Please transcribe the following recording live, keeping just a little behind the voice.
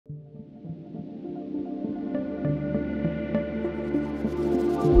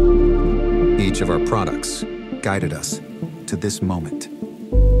Each of our products guided us to this moment.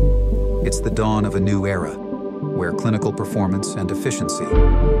 It's the dawn of a new era, where clinical performance and efficiency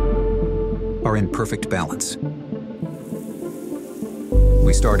are in perfect balance.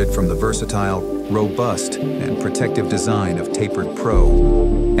 We started from the versatile, robust, and protective design of Tapered Pro,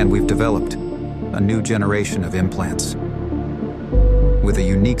 and we've developed a new generation of implants with a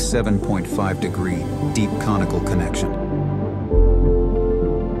unique 7.5-degree deep conical connection.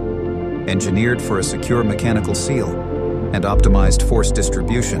 Engineered for a secure mechanical seal and optimized force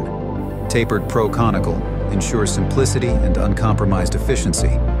distribution, Tapered Pro Conical ensures simplicity and uncompromised efficiency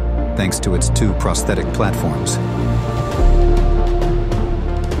thanks to its 2 prosthetic platforms.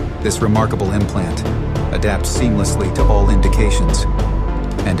 This remarkable implant adapts seamlessly to all indications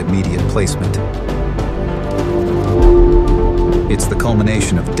and immediate placement. It's the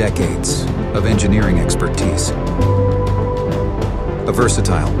culmination of decades of engineering expertise. A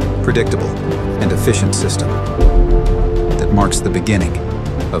versatile, predictable, and efficient system that marks the beginning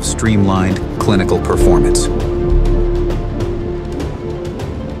of streamlined clinical performance.